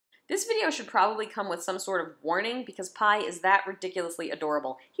This video should probably come with some sort of warning because Pi is that ridiculously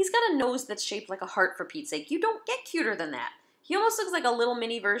adorable. He's got a nose that's shaped like a heart, for Pete's sake. You don't get cuter than that. He almost looks like a little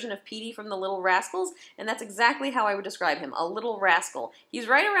mini version of Petey from the Little Rascals, and that's exactly how I would describe him, a little rascal. He's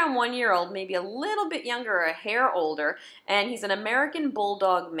right around 1 year old, maybe a little bit younger or a hair older, and he's an American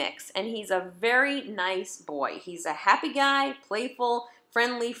Bulldog mix, and he's a very nice boy. He's a happy guy, playful,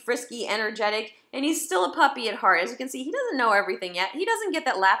 friendly, frisky, energetic, and he's still a puppy at heart. As you can see, he doesn't know everything yet. He doesn't get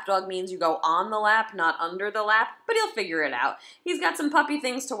that lapdog means you go on the lap, not under the lap, but he'll figure it out. He's got some puppy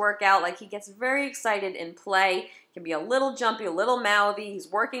things to work out, like he gets very excited in play, can be a little jumpy, a little mouthy.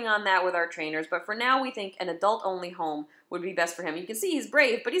 He's working on that with our trainers, but for now we think an adult-only home would be best for him. You can see he's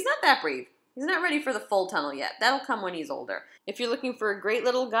brave, but he's not that brave. He's not ready for the full tunnel yet. That'll come when he's older. If you're looking for a great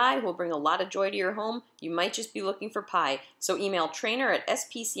little guy who will bring a lot of joy to your home, you might just be looking for Pi. So email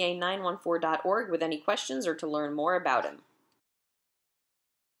trainer@spca914.org with any questions or to learn more about him.